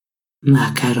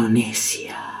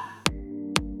Macaronesia.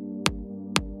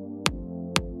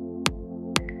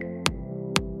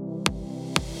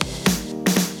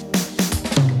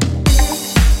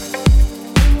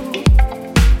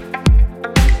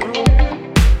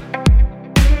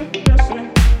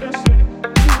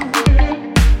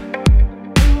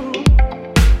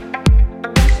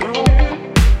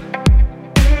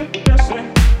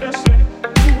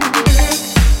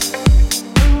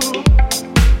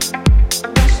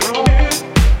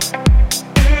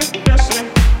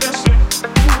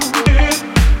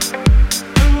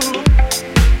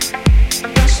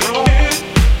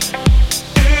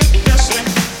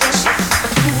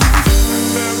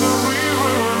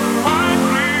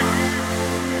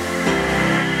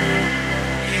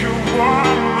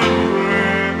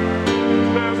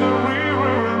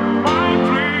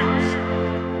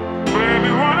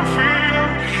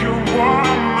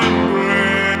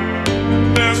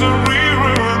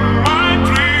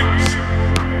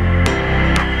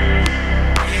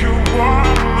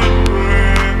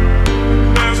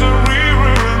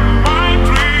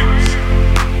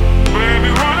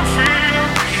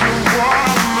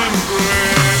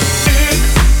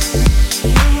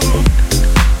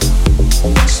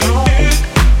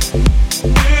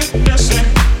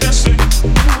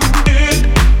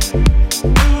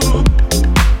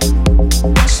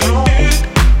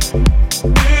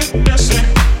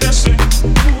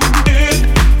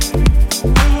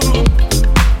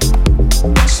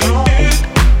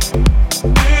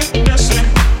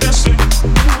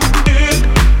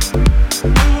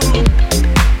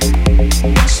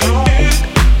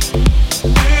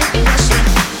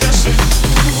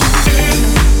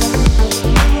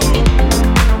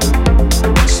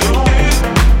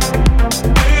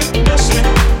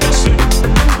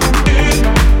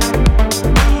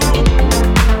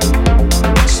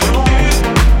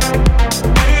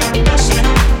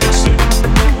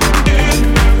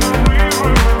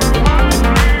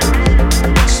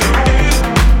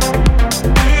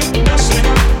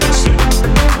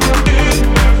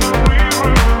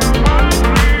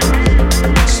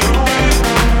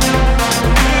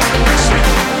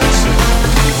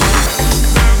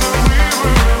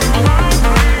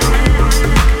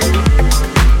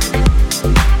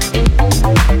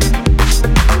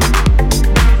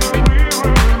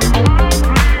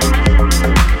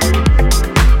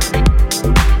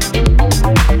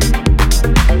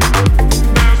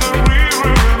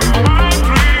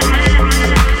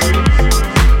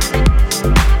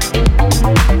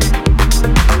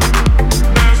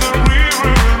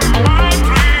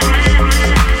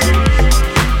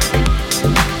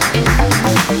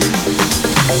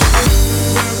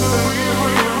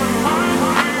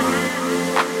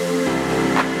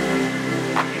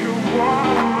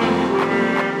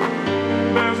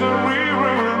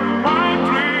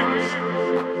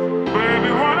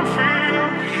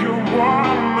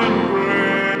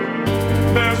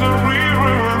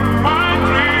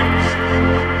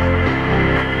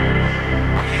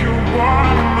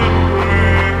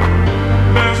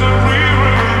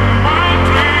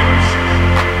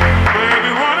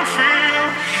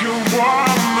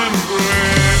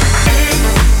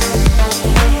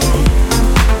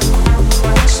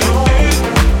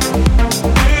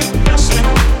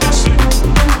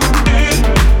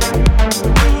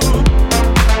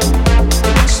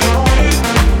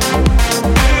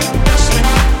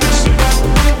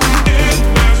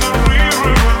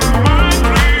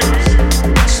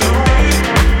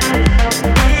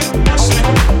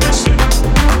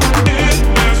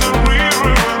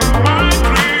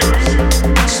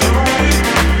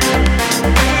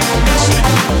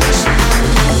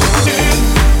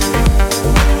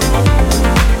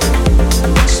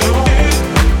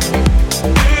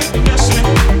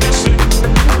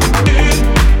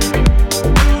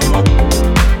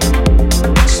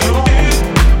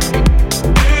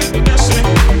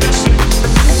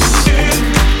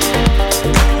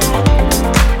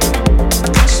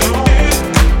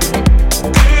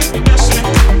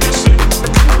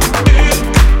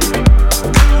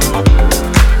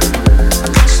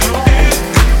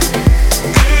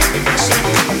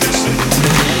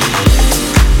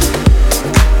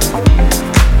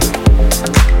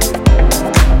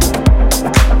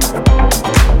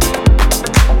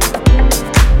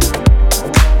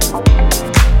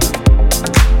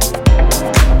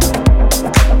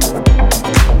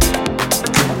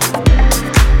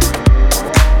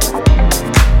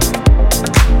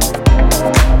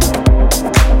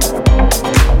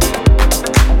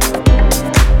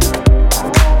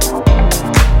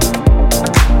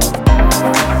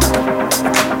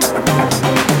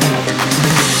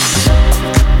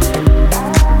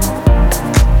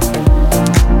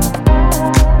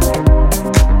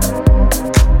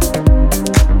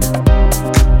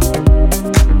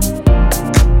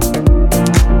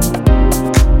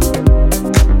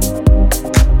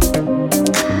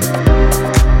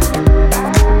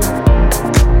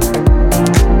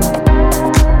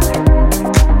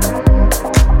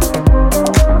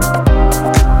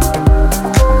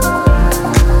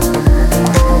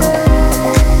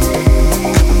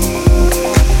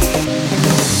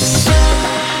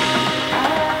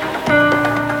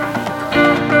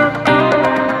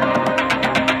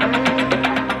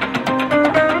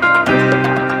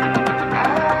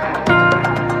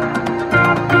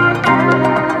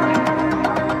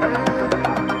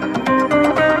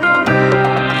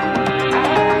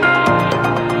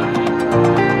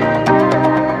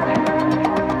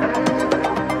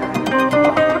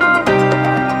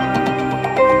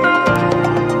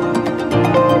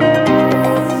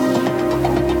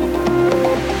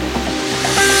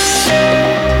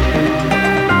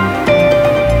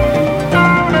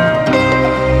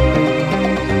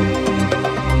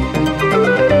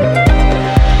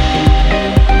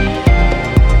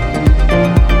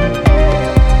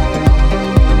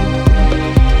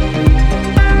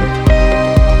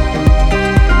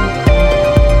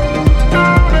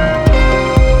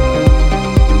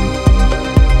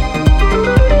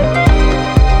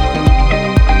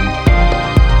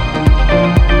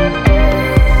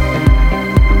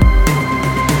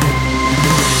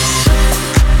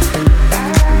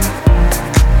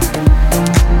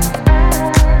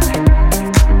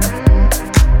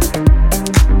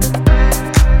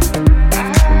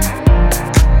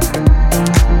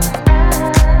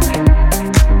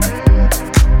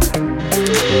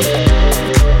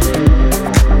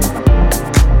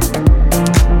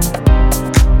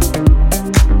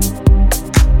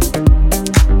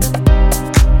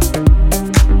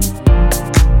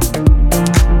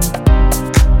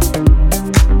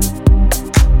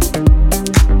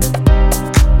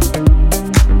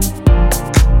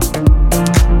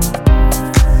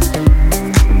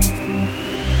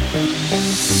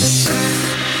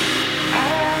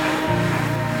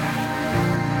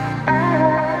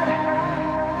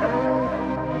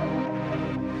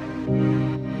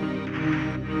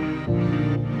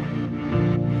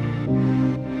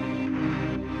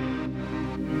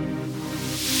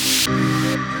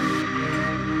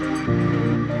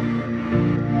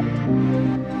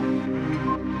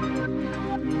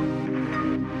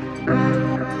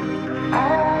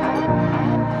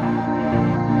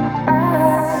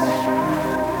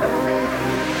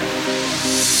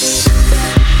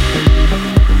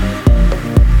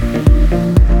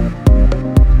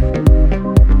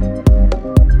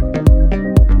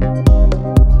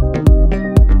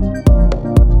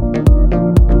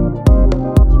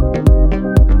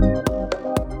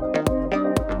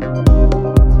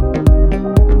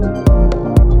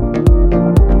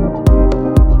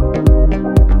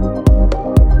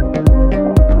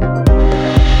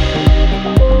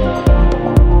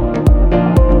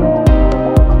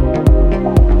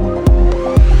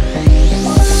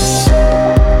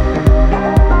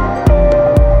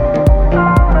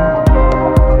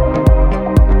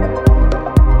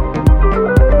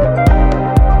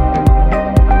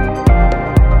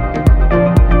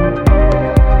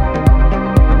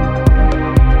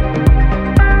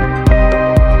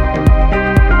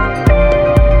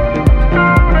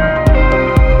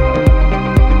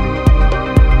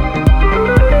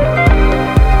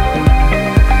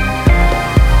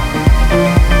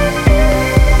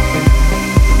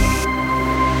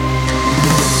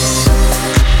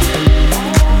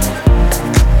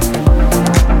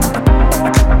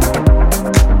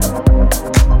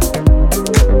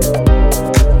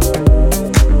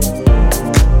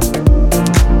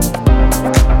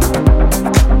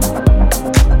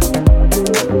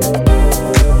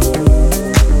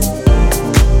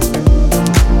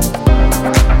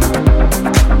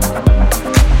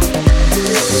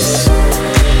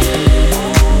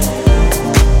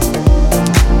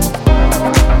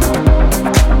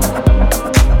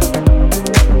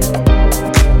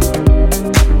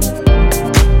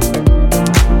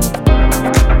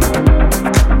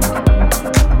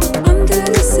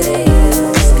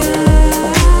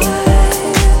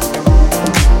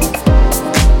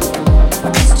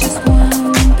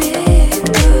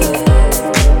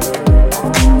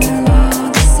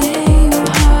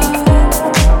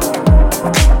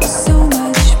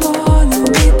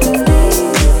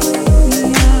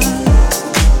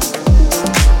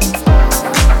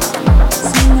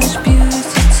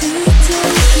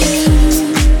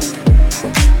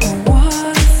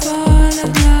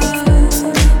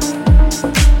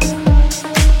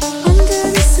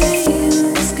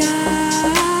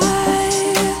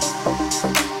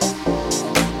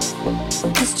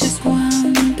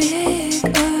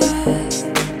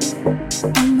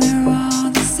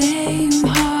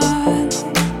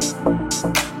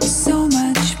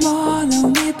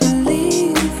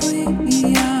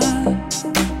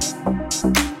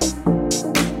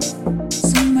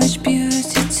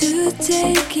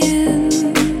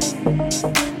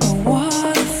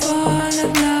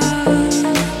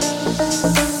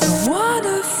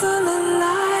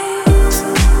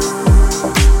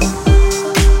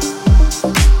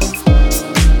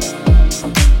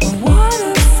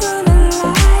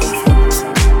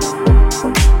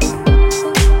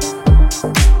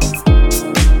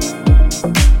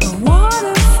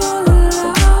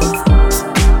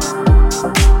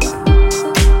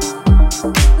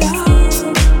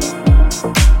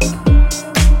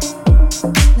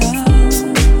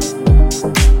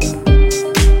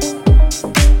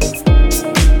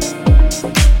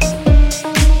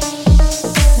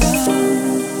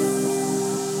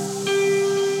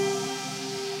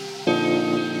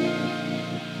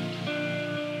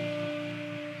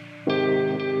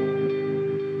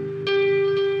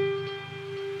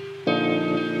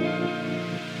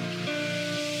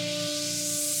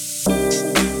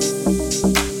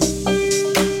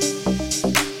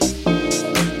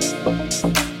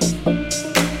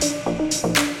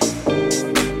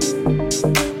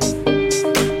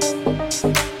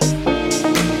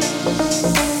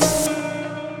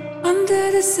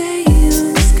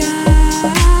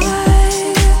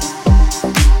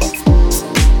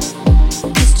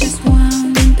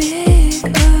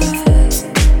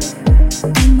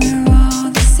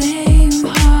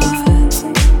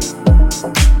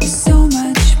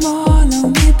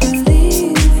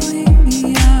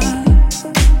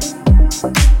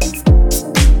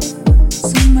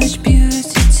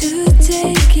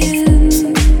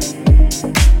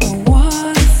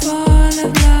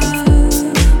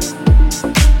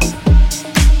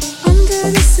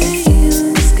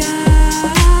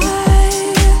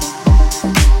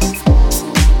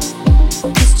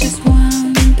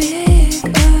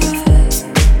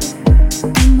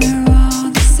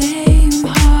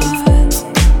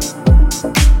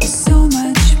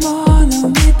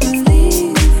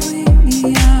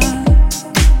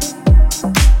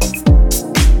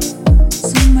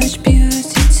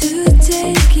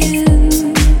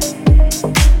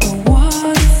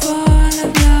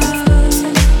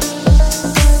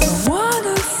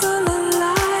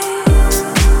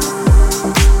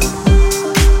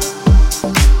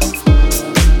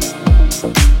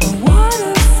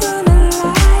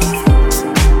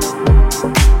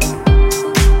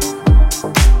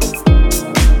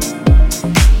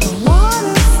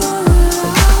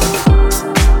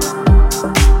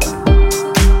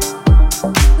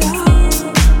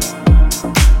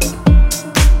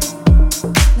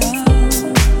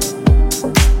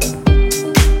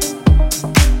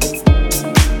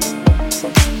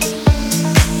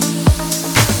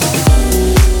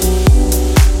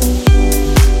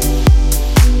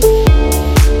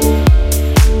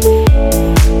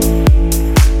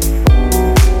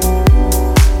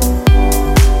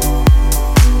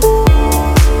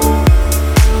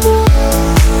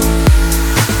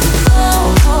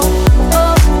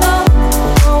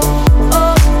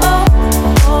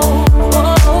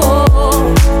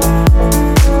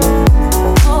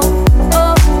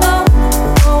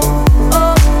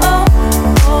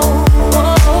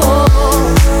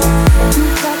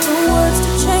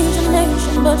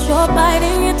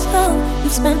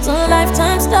 spent a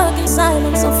lifetime stuck in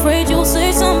silence, afraid you'll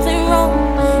say something wrong.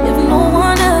 If no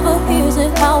one ever hears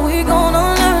it, how we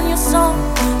gonna learn your song?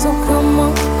 So come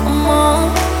on, come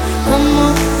on, come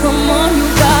on, come on. You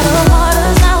got a heart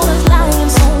as loud as lion,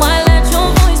 so why let your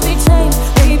voice be changed?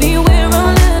 Baby, we're a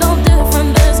little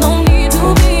different, there's no need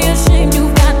to be ashamed.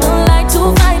 You've got the light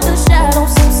to fight the shadow,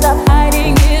 so stop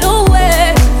hiding it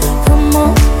away. Come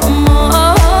on, come on.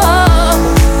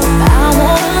 I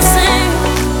wanna sing,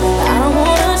 I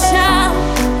wanna shout,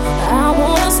 I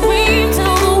wanna scream till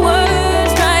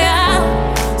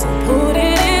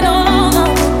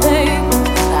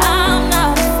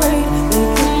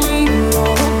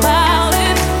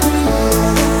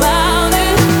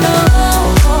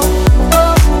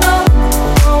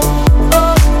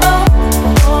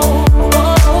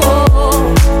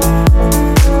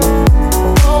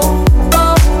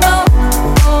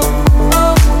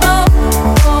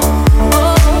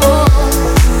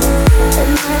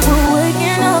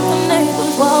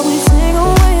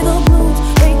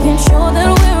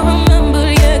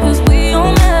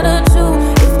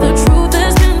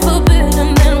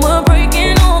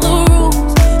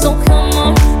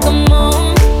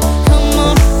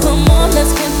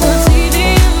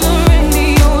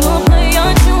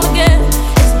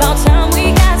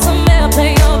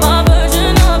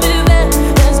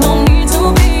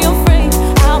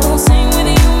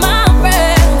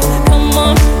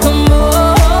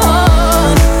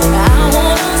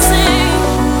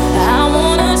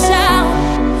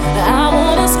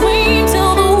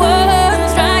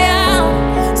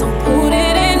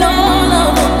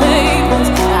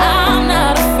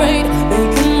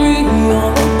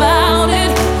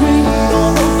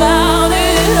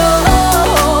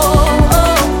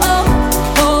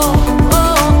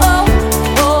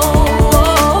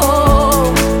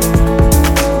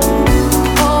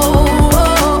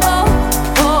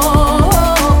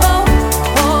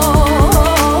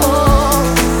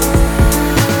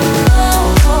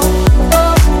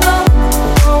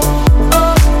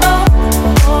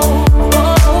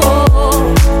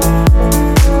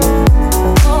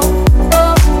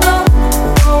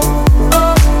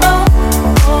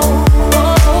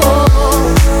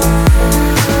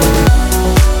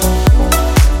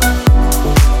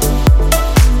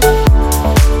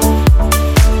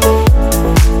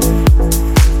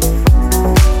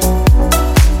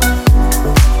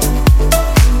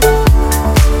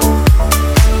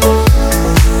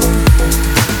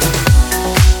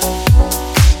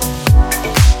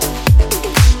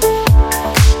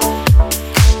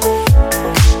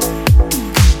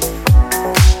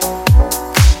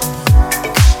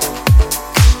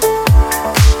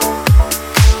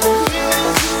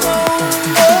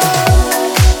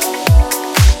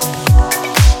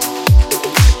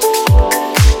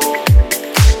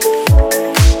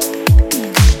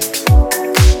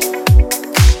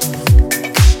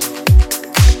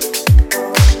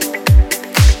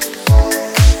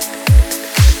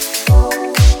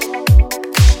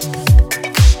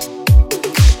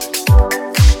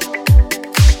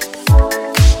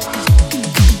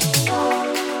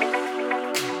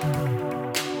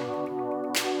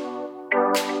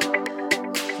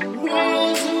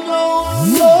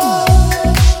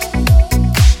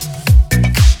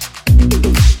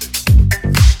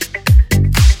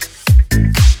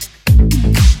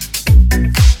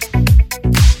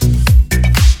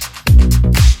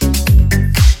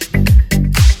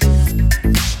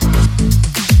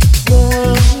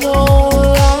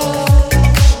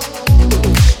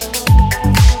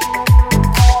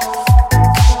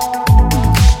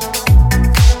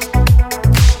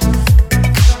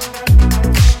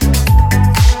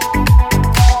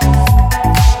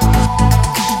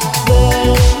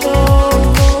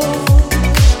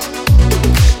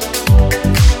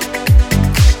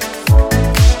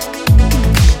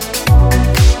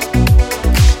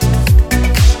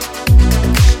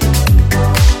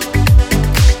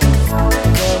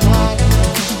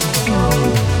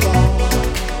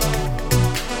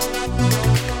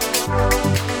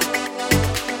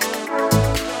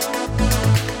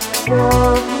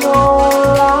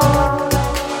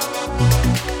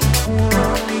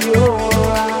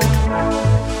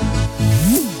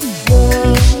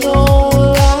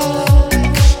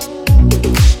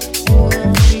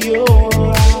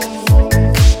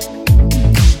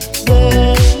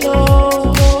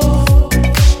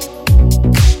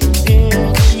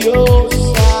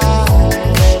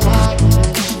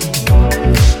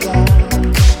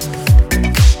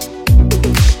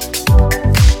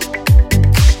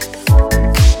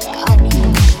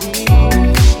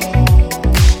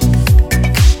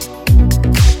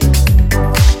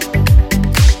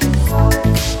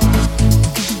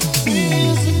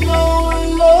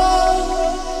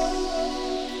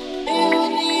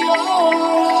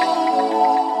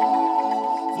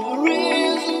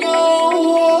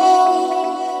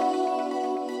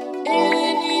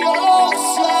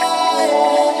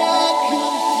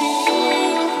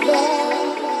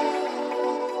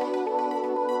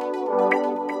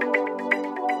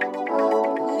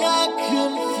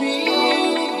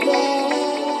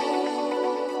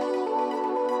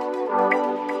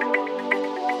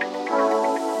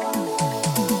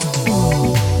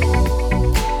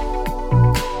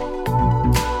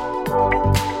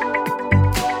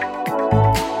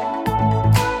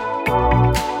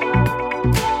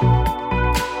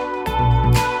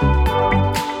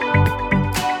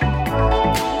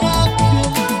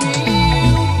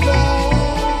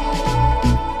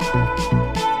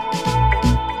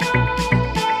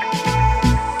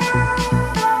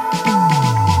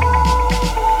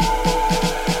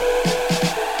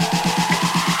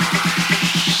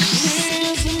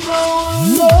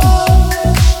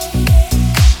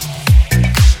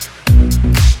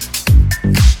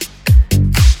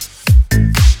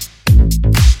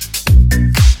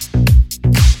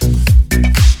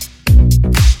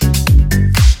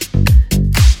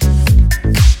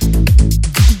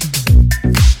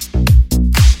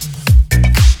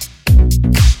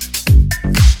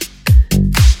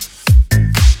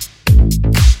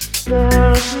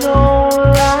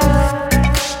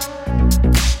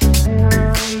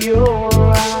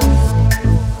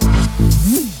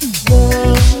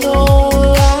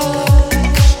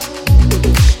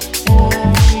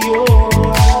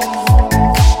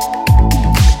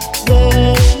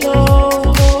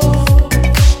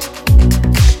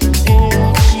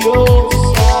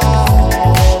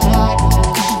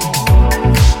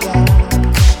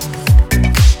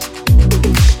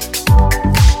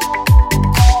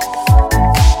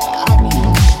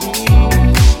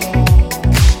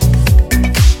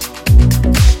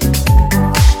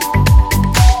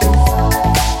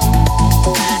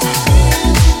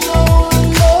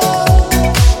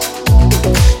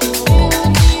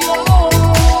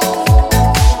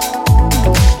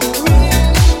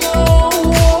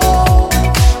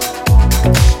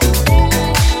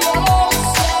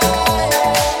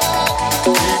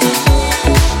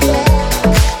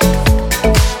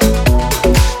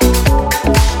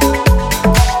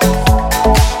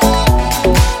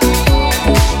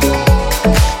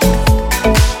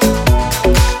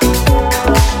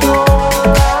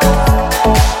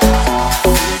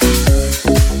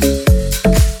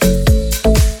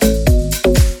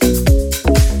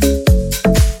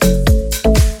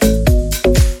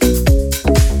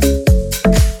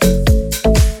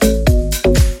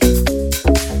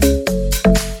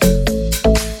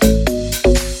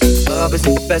club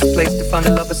isn't the best place to find a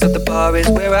lover, so the bar is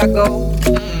where I go.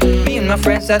 Me and my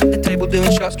friends sat at the table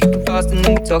doing shots, tripping fast, and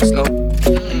then we talk slow.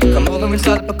 Come over and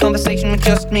start up a conversation with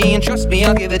just me, and trust me,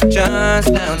 I'll give it a chance.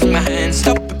 Now take my hand,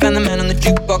 stop it, and the man on the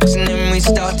jukebox, and then we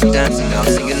start to dance. And I'm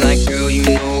singing like, girl, you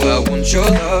know I want your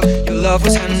love. Your love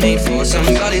was handmade for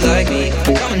somebody like me.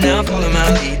 Come on now, follow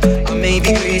my lead. I may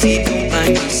be crazy, don't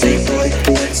mind me. Say, boy,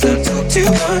 let's not talk too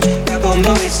much. Grab on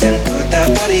my waist and put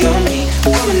that body on me.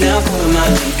 Come on now, follow my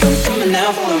lead. Come on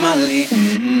now, follow my lead.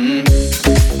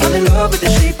 I'm in love with the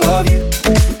shape of you.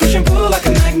 Push and pull like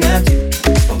a magnet do.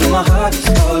 Although my heart is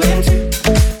falling too.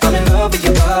 I'm in love with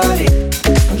your body.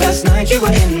 Last night you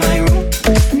were in my room.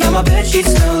 Now my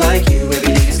bedsheets smell like you.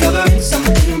 Every day discovering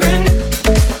something brand new.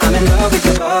 I'm in love with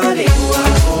your body.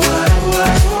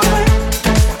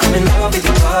 I'm in love with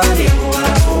your body.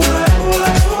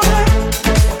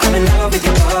 I'm in love with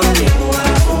your body.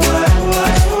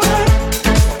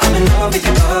 I'm in love with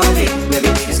your body.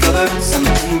 Every day discovering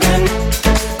something brand new.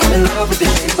 I'm in love with the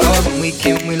shape of when we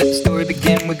can, we let the story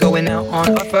begin. We're going out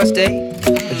on our first date.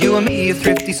 You and me are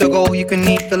thrifty, so go all you can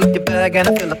eat. Fill up your bag and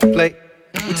I fill up the plate.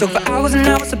 We talk for hours and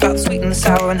hours about the sweet and the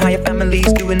sour and how your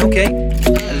family's doing okay.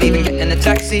 And leaving, getting a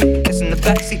taxi, kissing the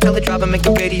backseat, tell the driver make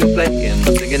the radio play. And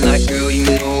I'm thinking like, girl, you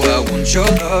know I want your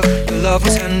love. Your love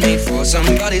was handmade for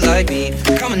somebody like me.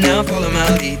 Come on now, follow my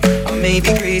lead. I may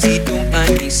be crazy, don't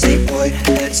mind me. Say, boy,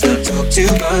 let's not talk too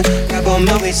much. Grab on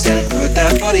my waist and put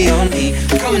that body on me.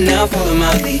 Come on now, follow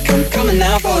my lead. Come on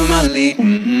now, follow my lead. I'm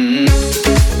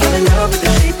in love with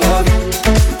the shape of you.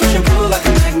 Push and pull like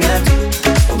a magnet do.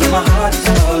 Although my heart is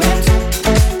falling too.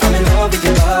 I'm in love with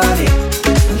your body.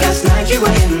 Last night you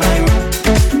were in my room.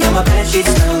 Now my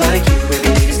bedsheets smell like you.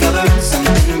 Every day discovering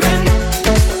something brand new.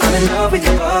 I'm in love with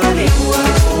your body.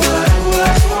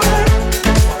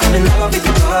 I'm in love with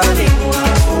your body.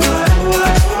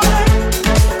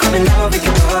 I'm in love with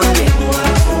your body.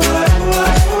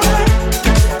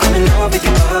 I'm in love with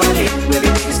your body.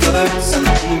 Every day discovering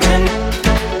something brand new.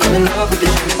 I'm in love with the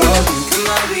shape of you. Come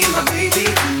on, be my baby,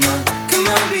 come on. Come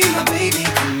on, be my baby,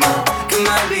 come on.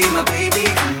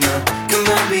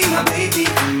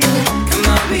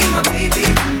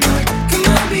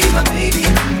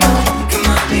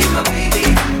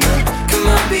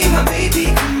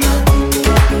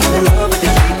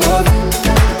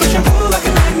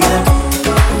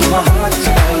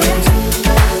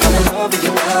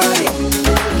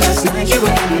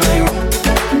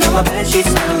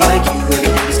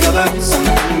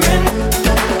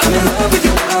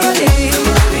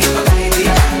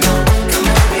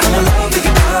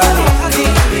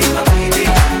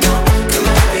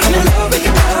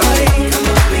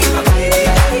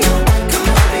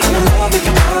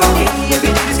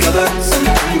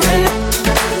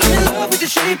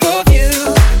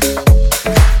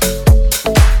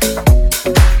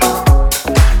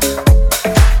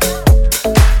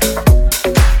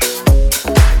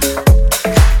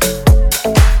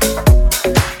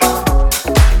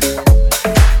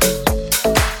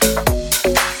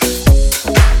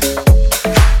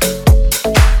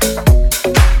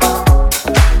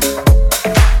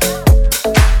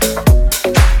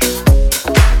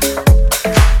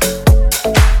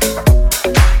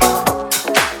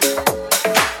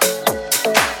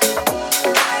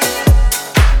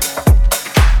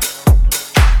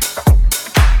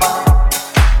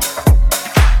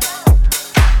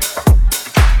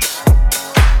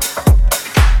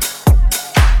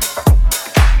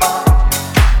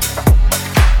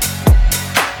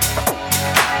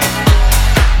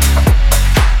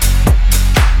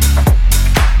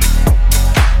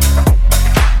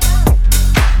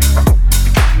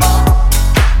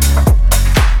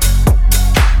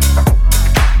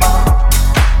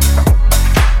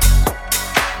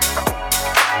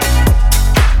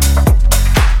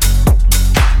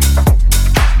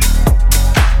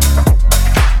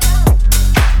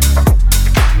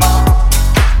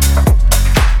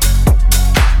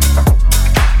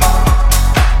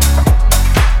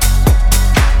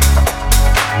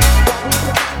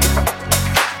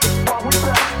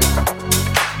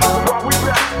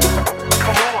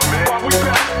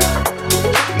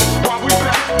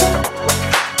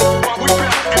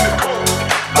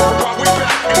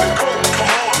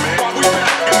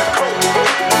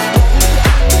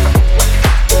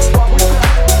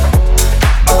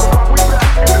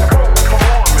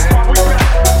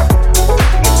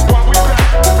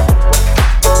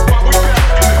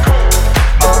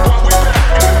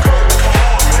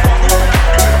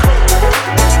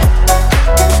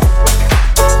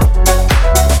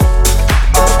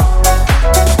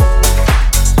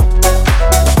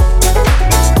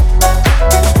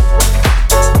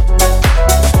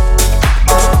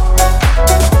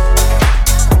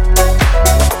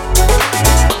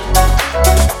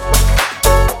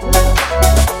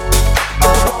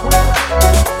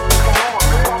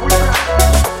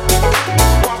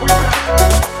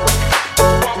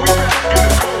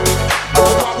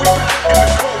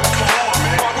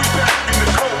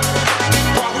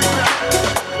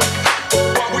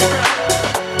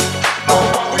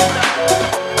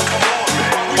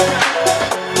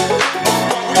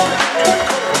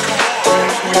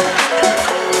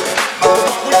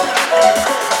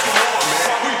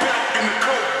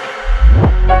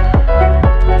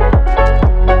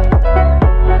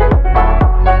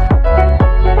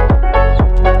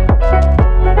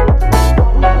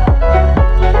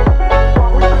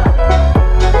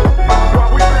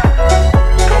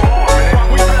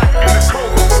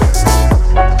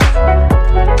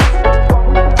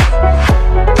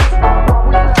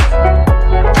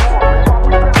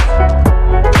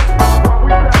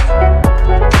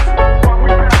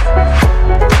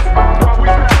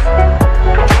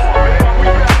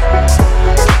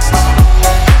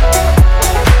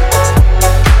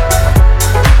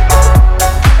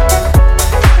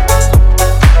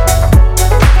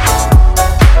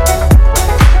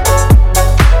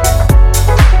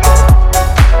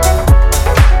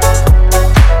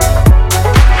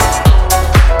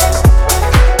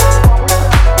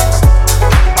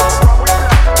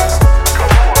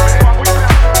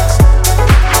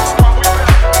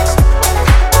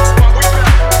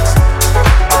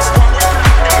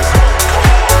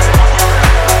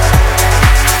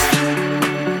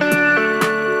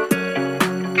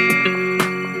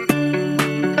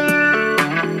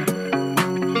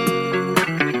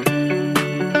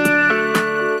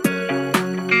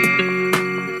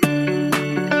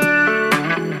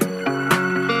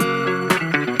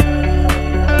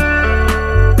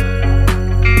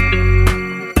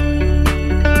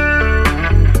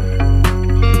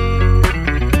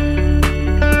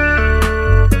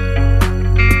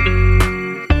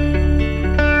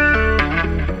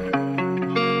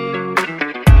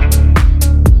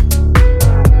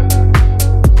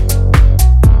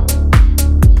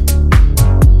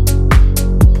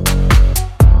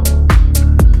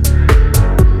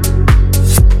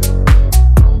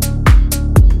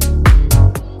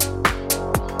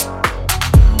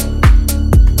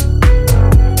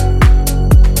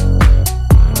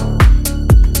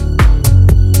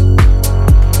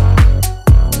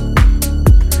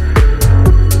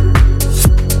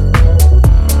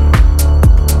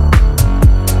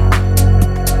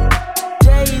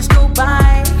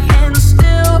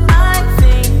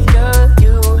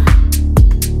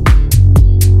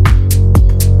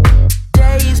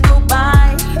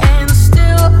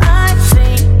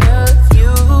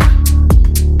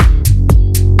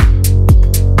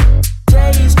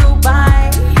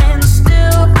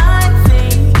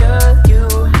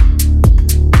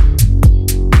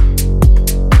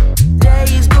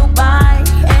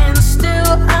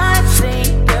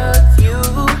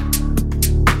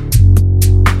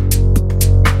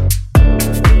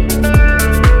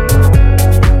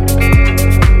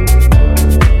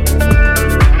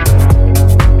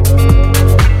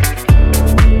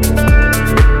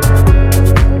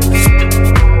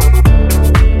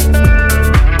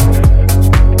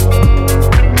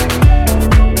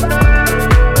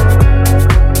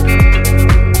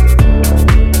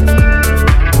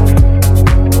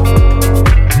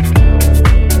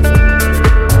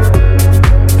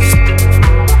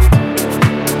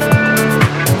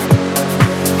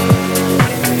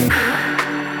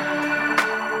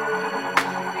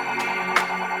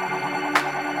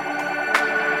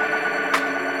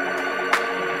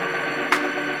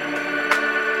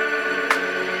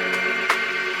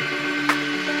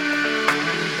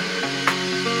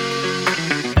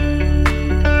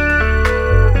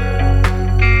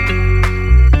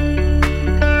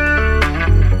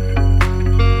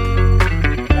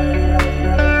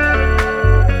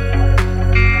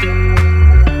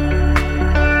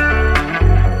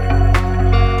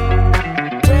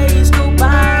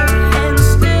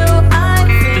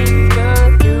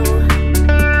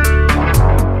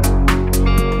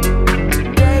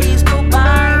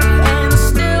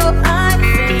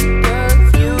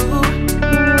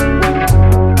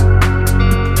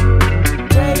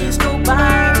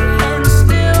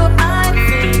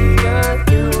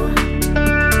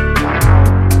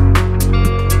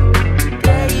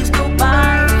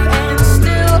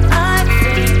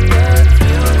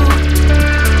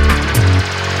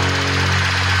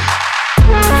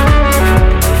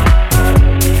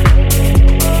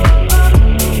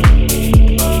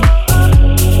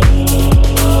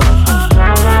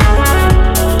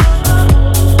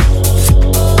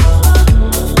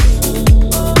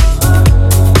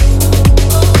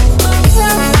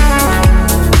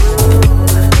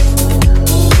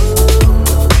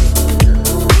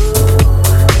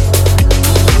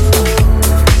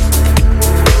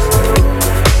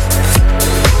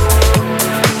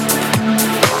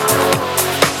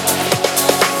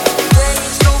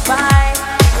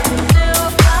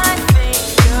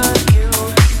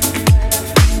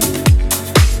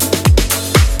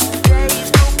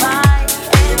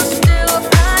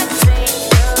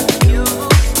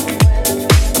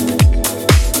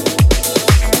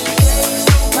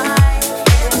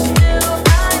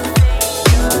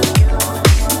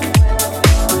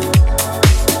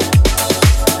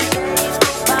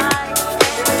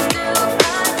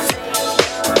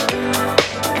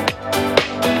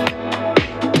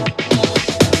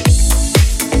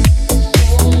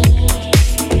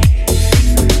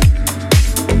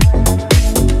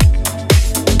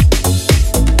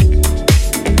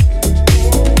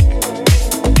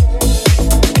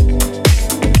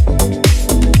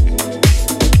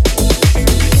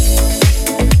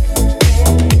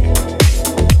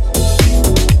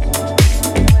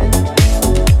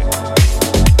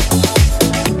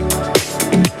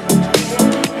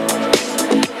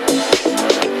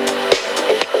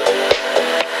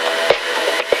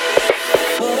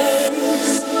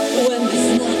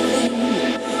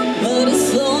 but a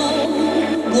slow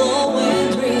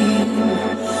glowing dream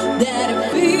that a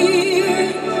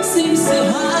fear seems to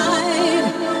hide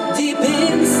deep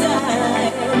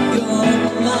inside your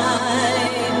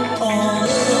mind. All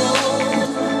alone,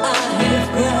 I have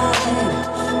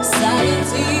cried silent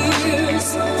tears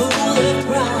full of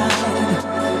pride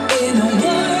in a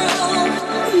world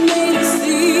made of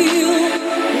steel,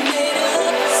 made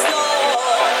of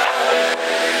stone.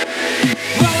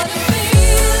 What a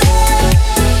feeling,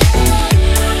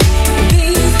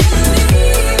 these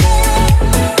believing.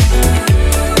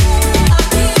 I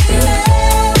feel it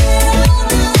all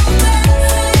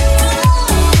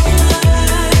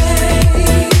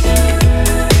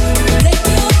Take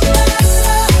your passion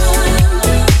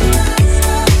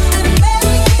and make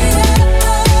it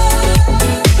happen.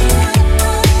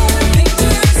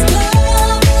 Pictures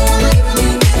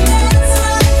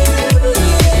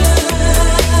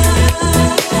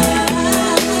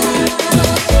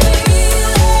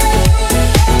come alive, you can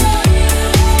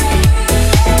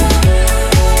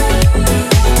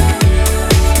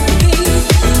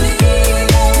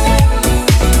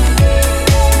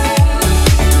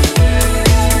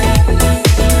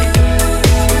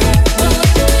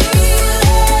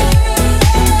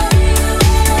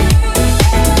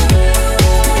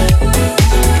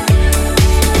dance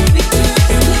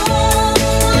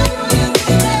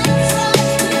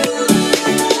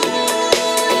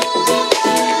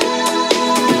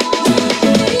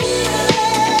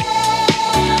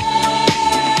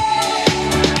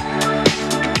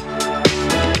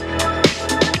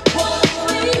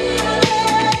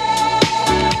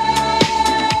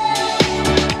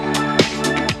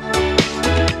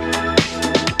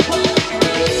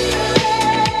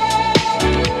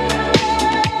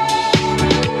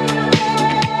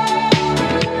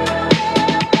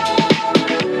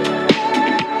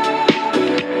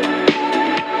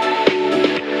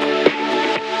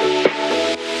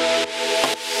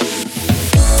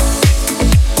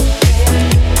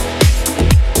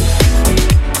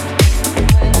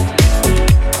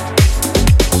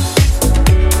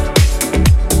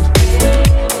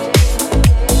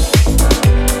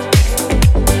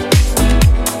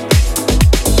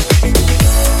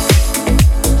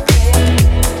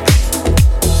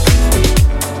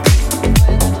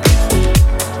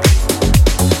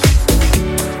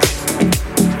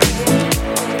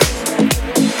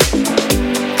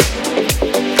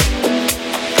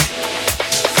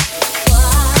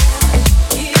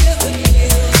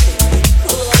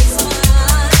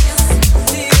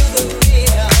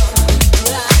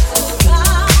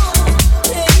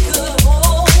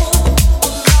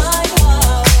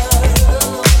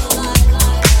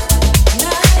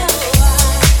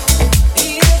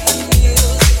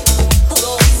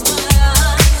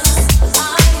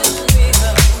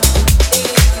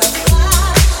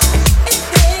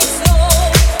like you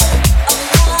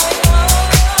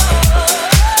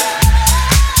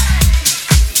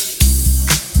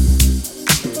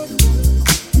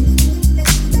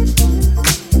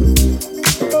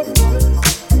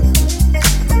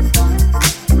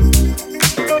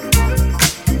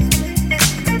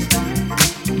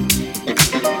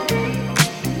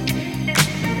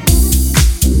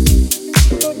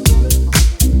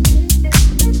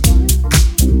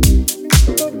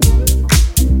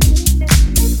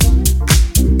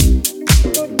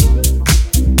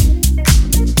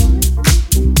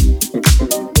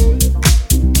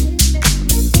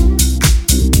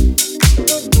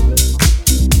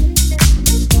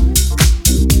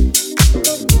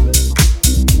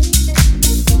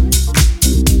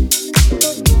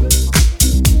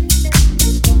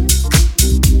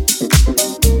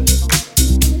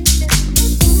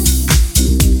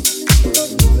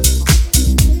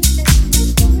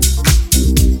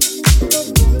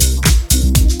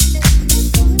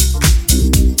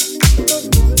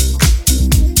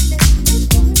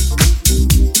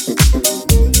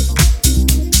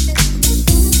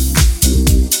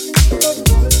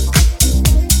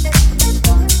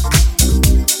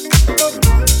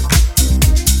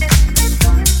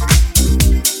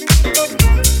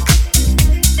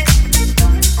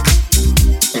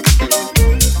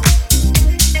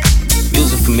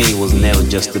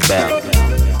just about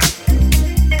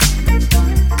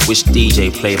which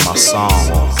DJ played my song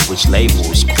or which label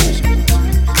was cool.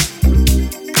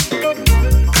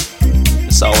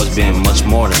 It's always been much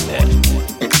more than that.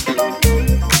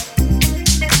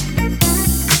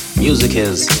 Music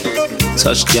has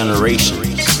touched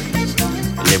generations,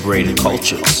 liberated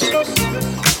cultures,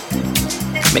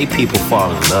 made people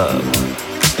fall in love,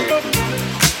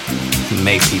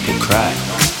 made people cry.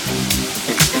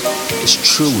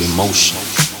 It's true emotion.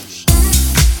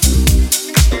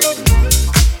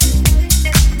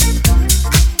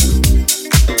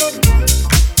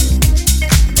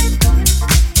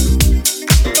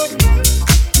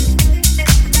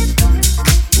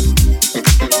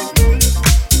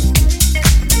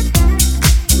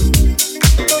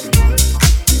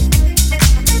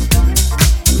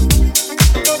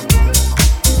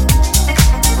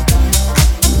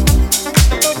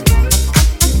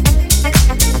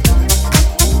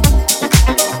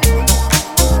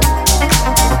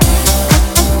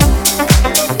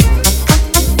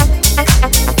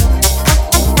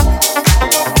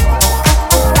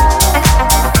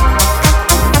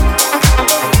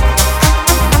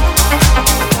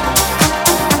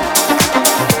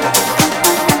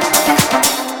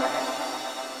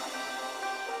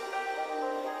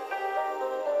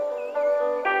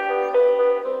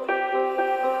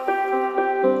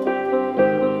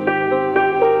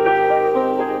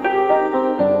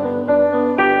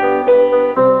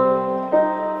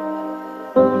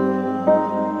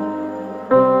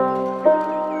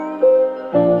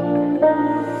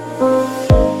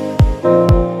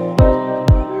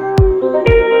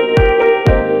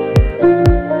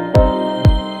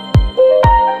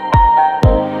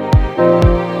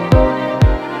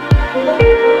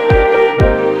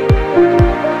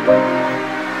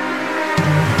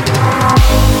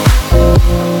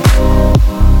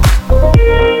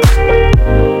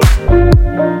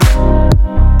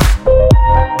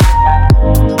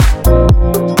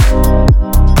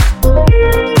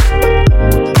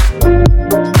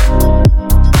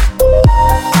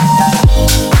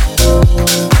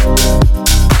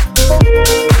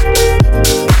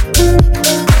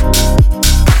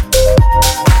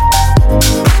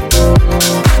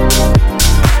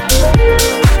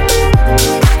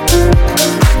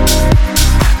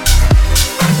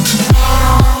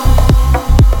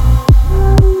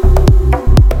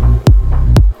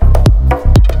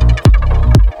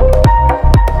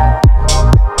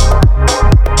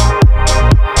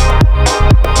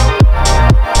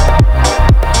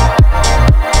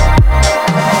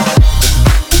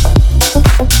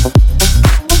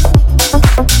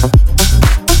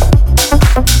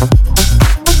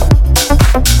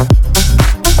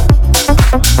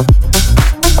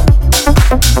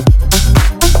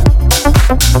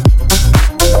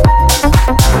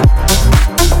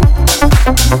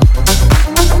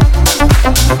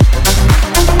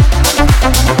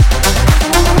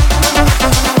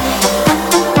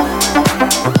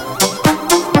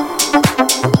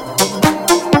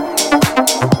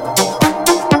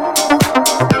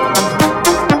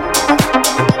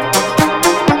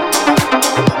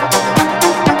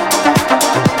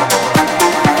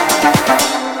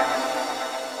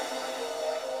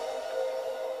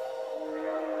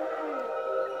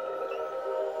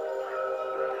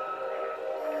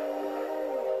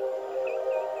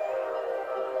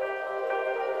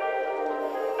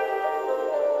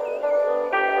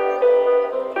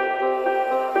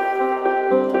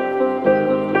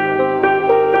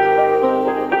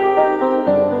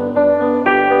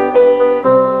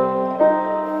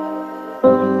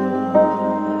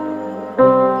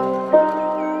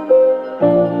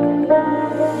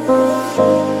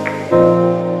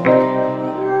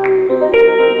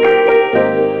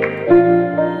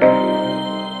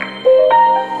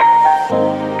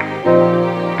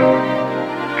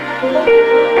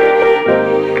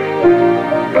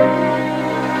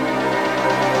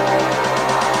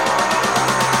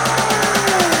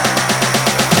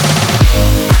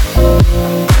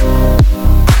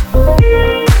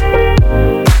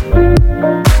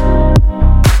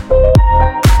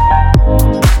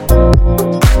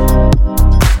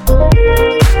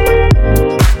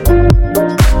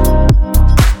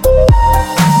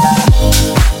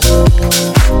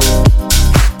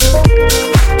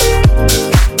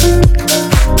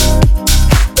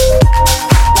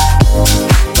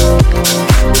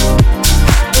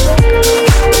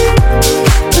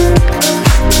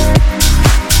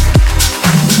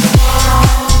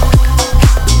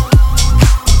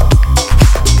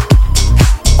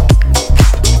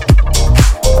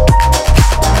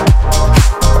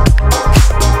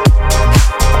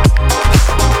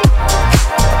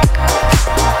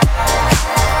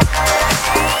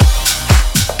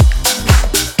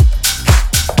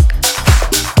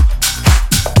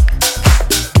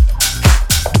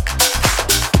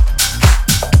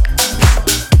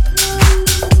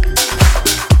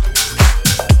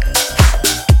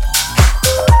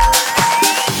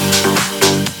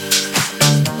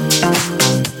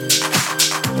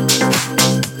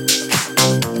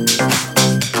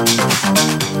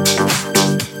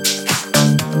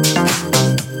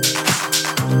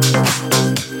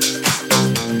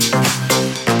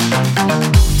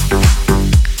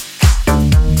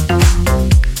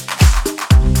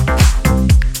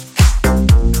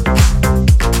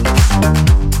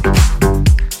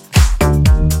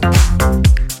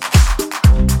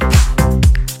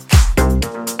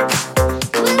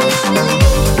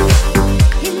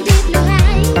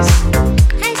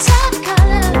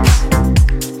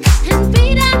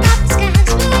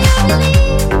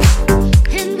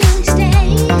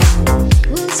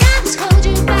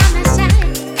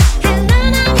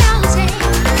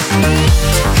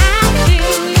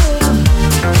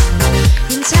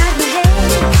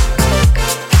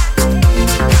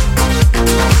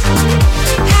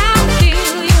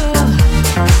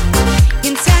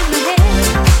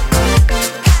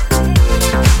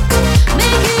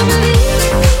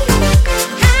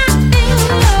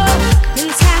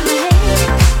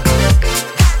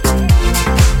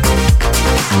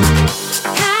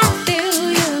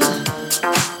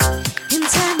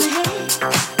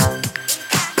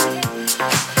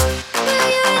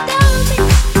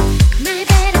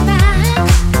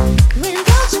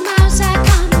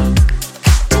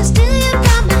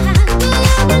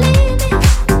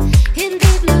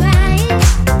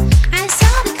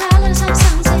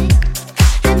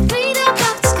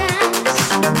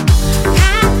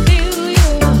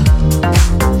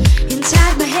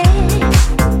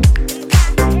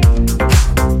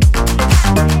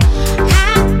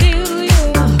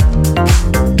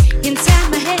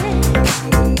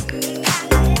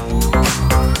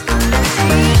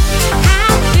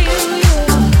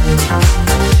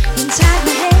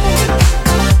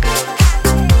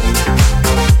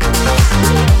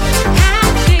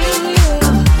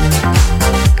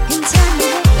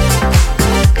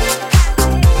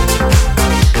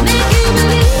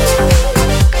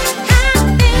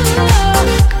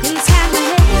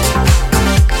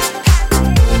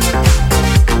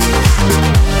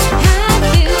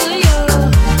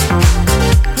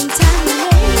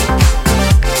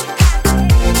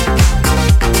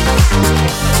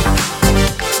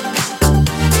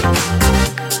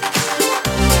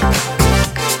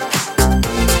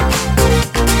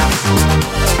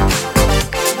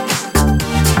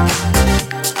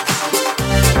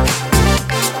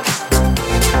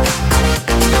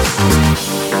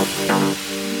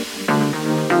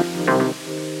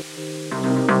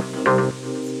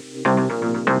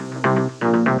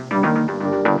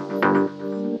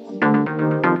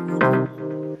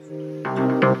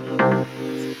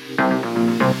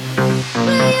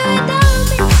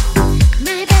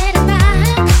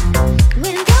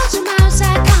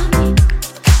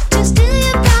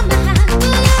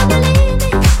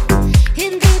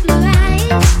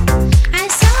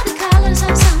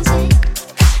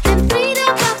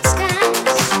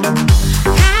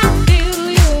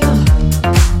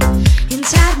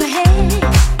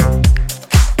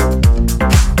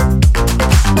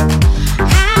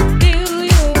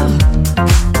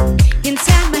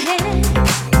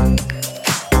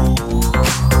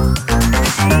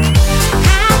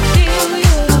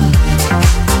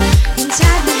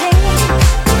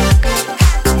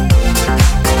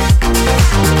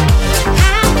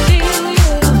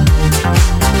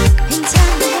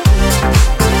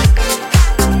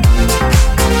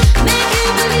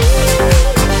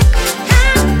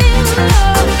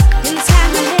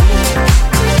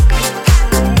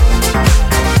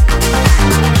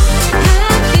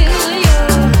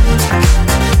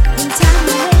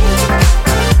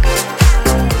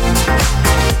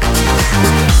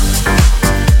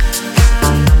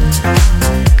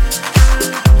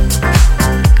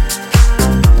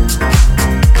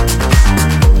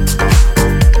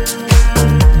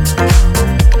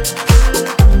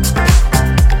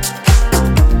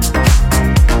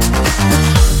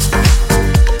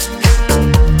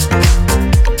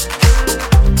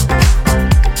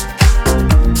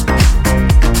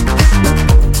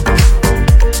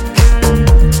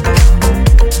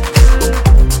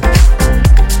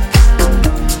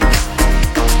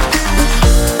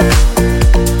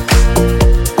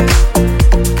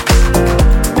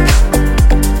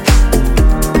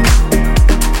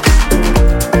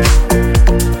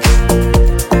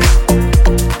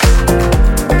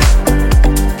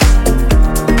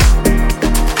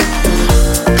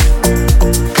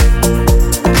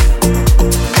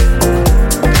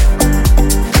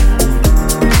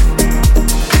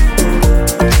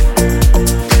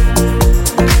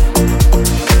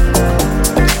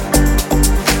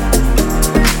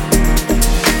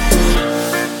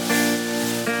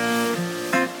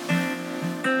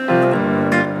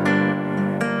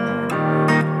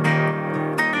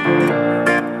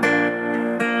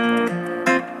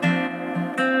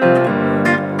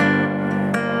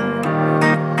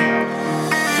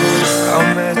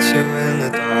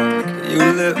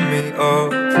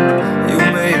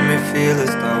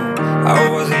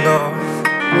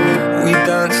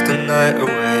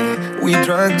 we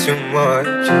drank too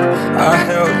much. I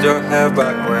held your hair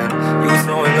back when you were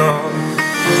throwing up.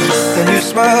 Then you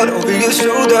smiled over your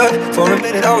shoulder. For a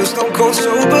minute I was stone cold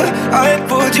sober. I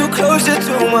pulled you closer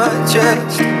to my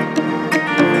chest,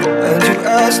 and you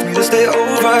asked me to stay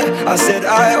over. I said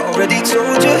I already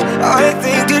told you. I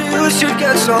think that you should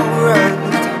get some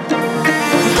rest.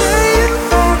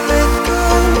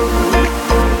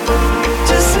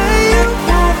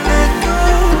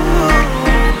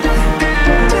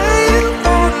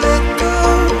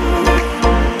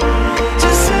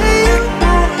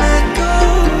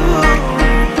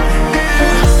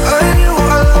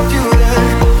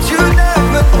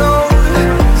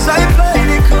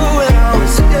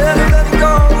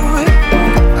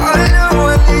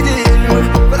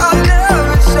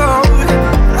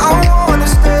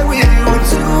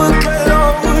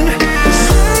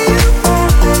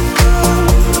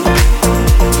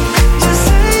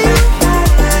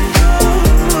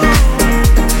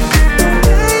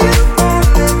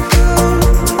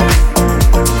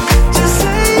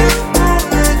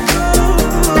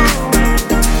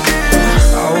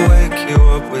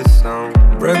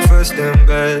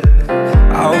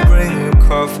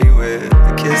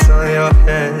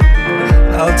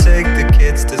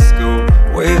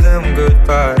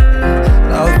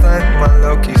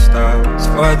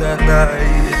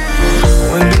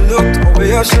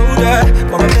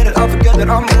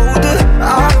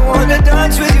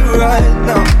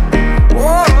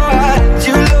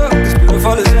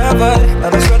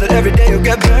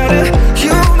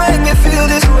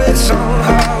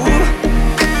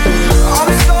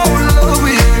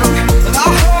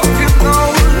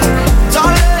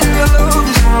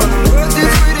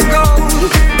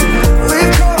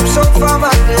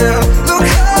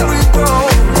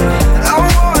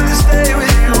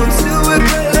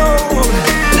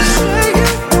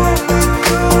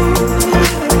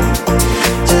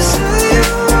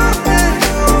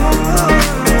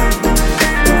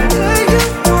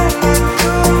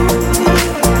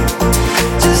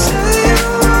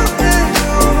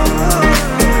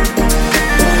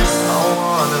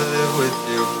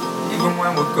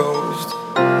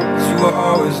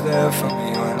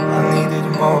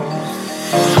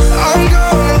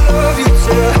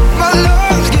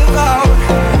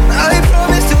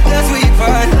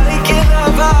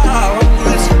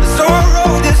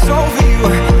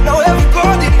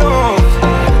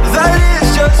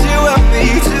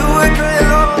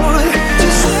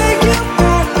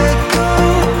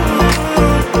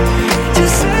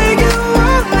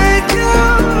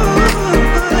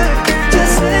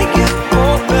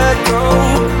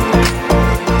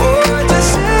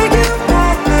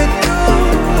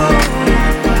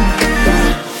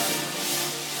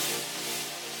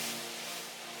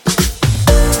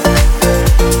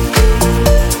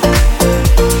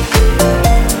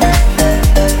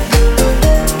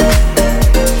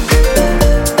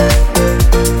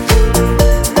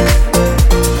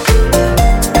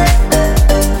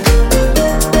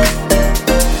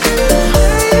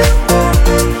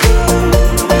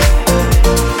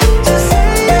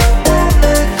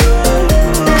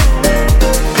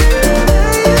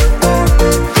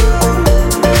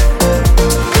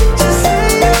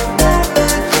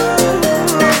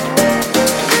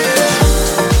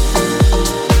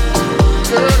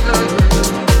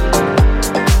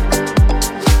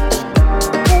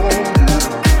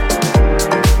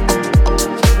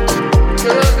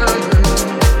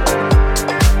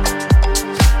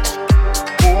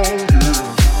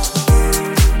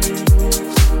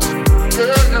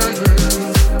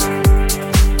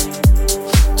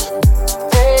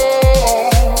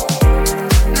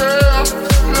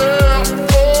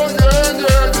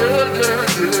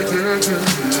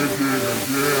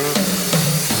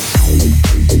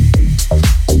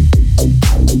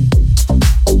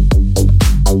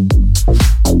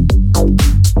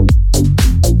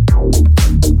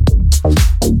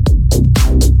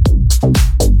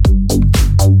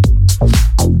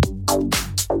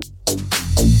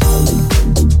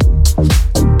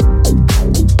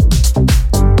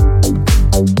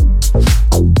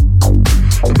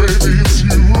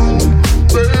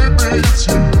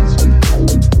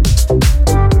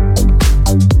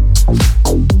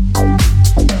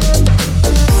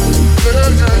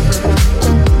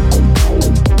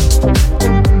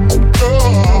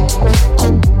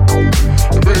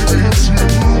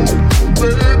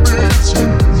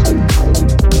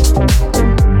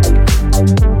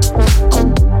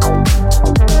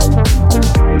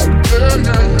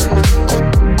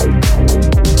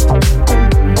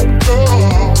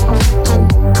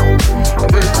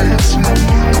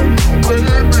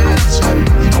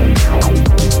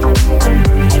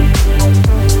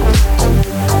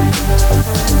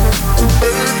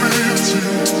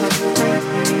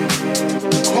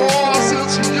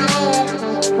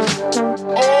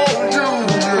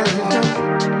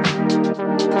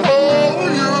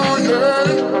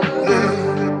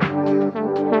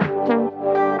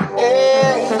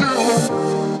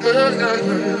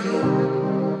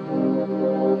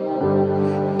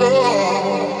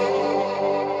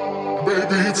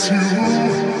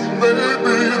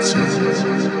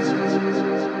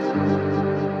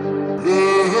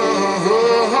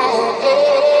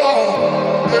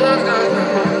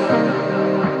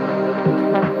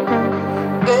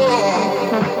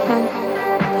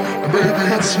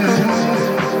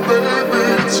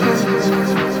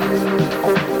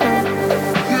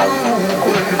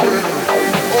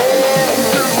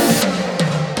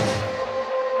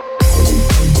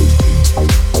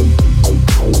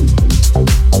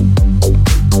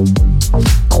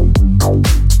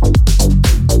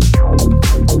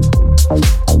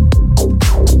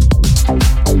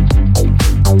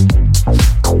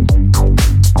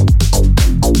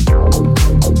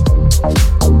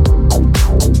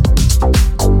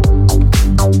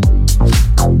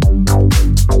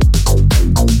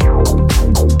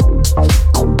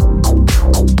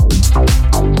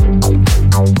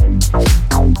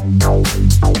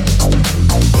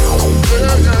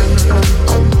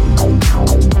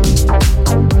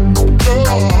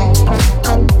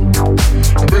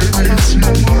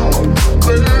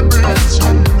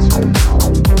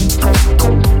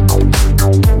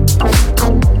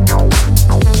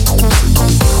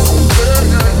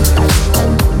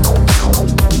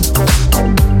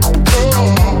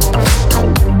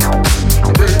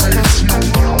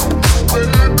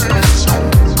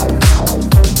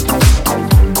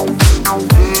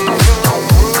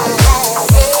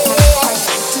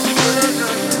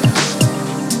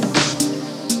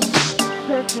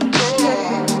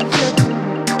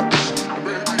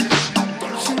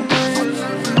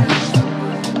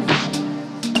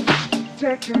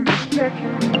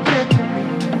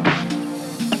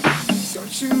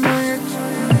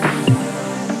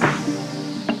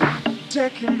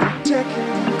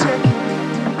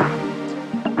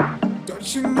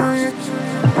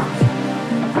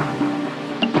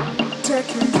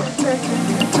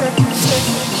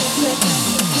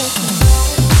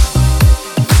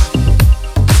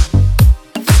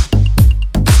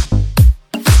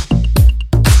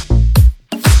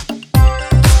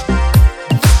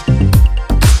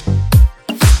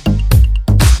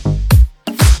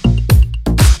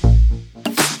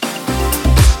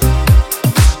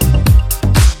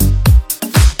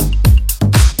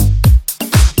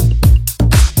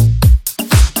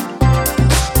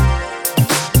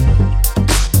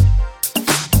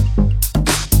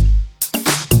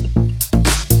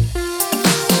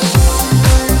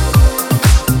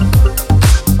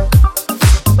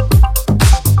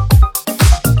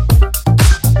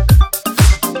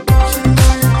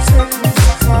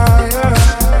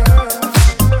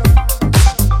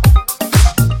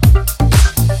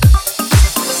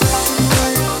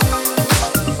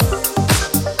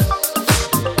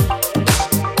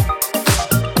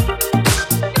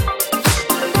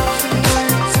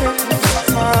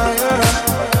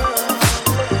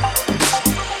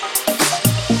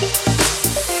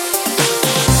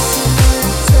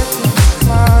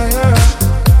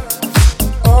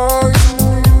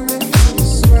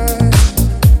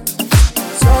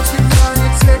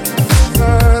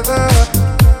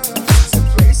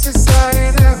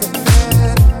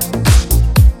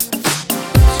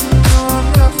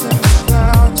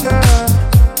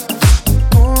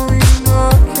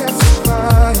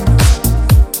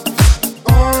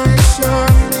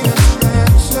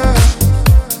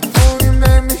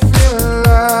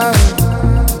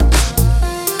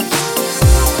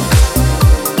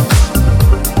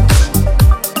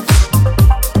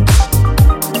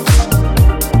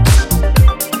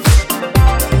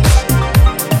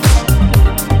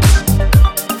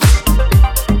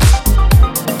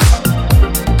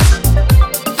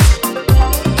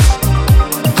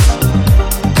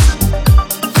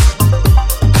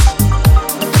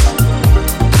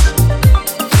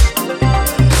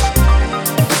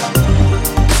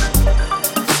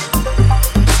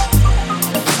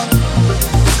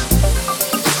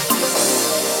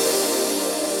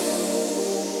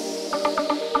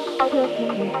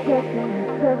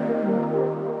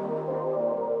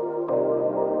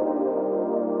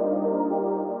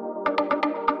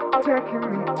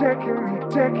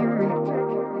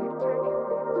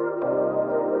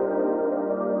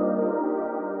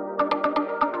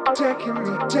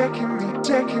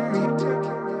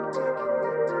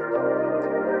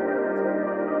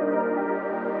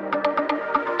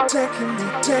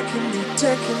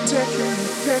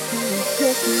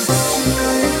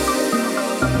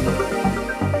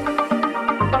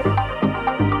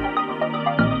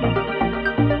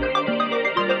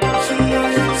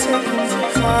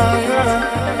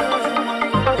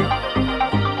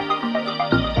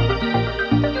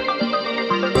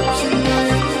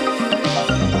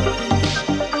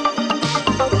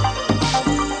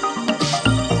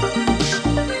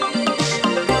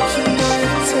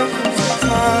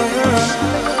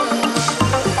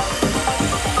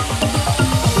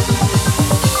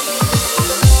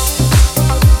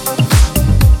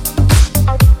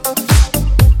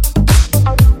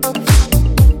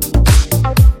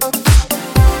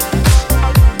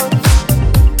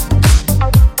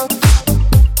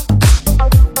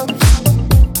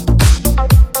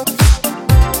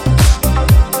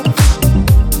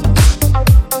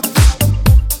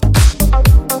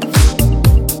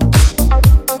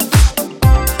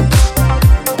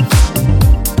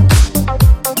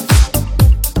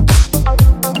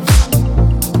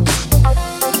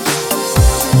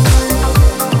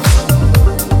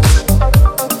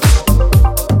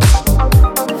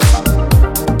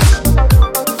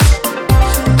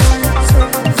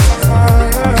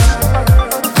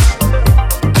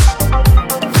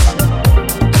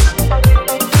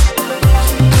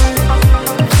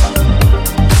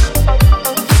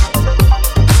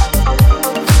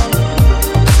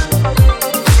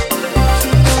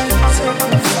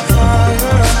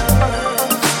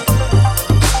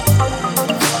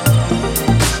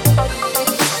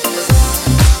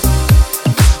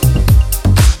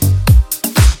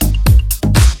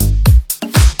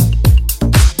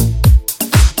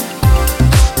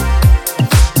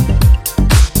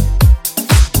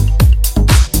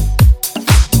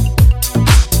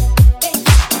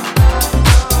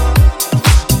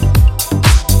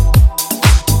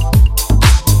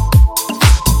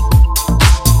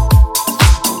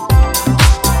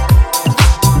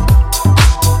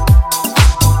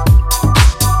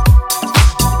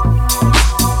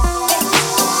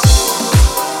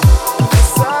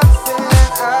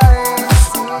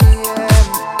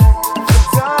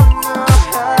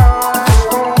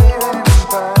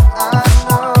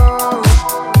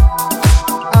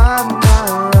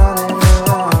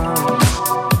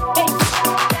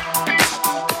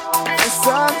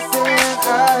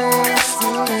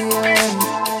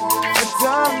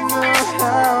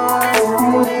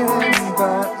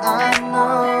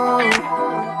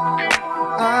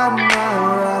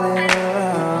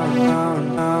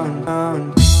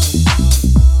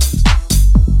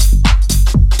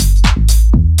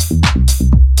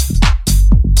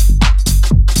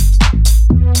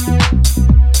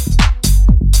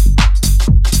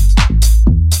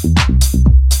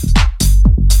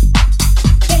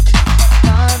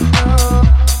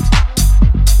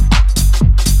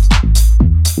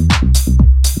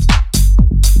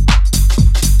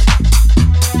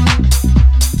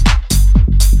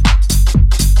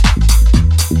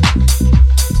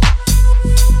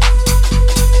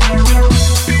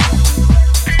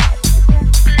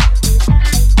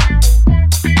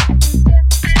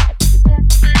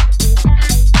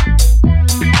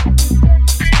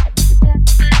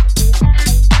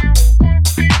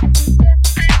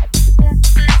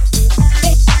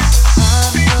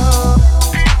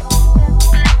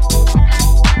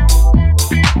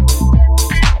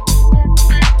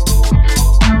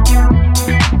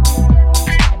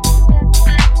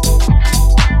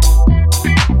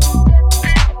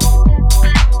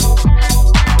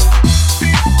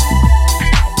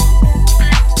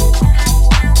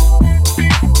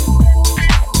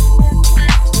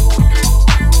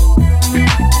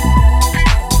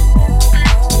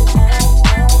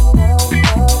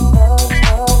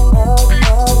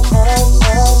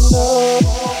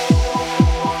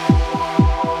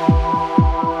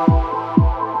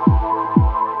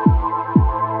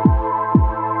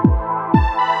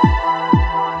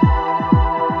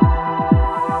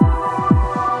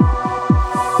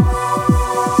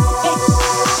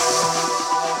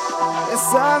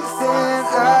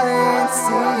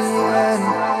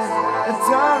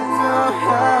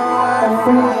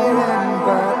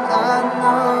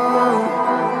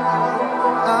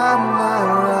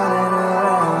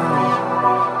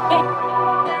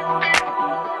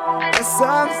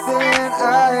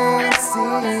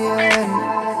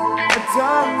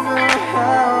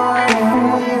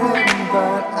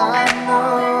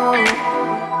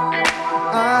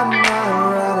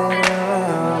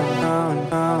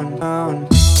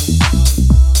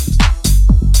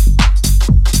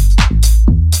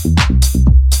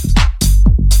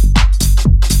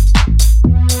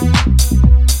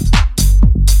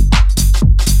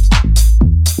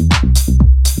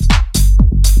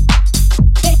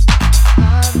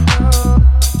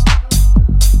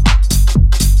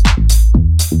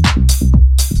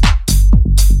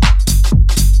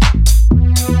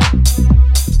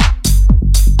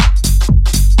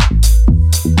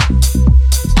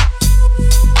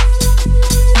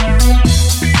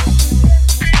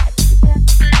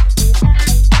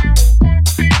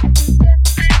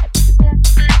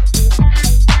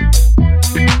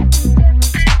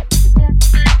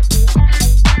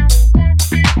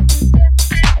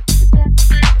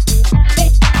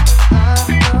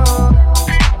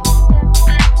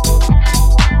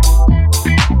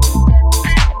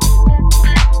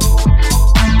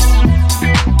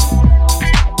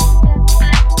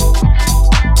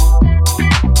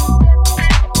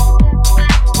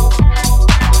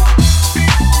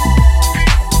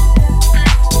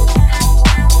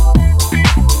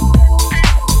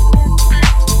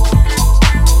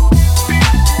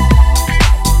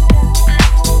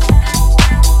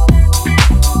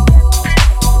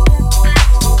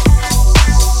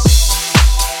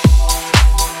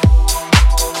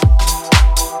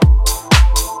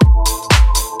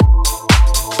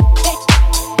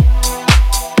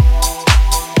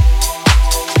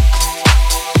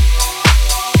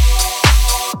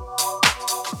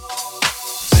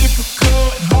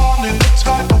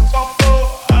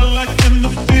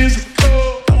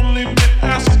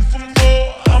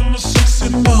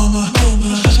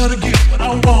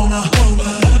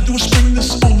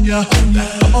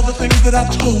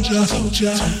 told ya, told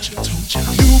ya, told ya, told ya.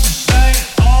 You can say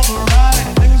all the right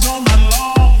things all night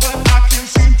long, but I can't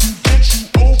seem to get you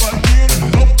over here.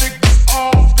 No take this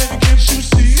off, baby, can't you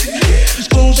see? These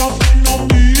clothes are fitting on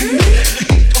me. The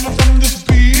heat coming from this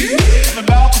beat. I'm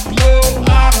about to blow,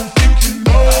 I don't think you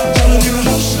know. I'm telling you to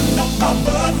loosen up my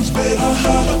buttons, baby,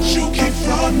 but you keep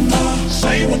frontin'.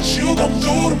 Say what you gon'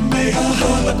 do to me,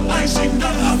 but I ain't seen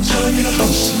nothing. I'm telling you to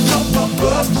loosen up my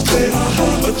buttons, baby,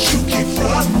 but you keep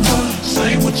frontin'.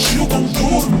 Say what you gon' do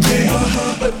to me,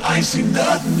 but I ain't seen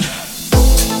nothing.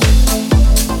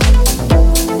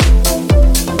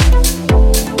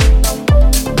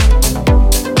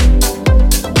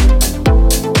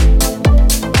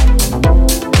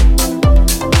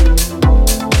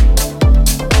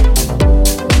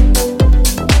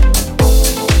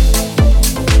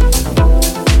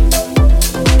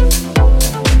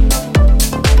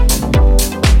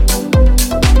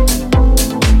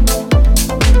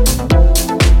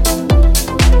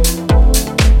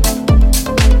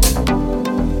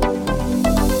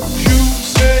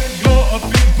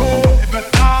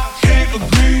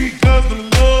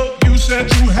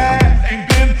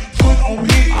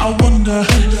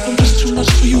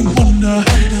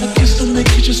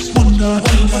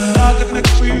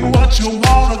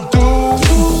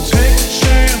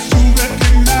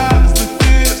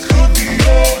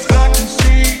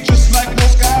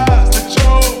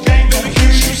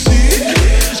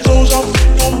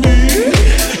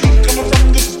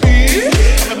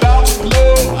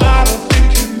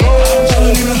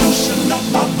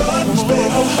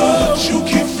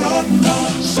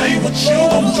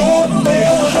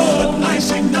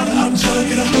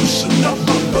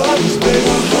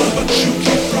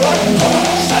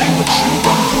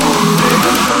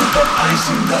 I ain't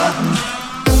seen nothing.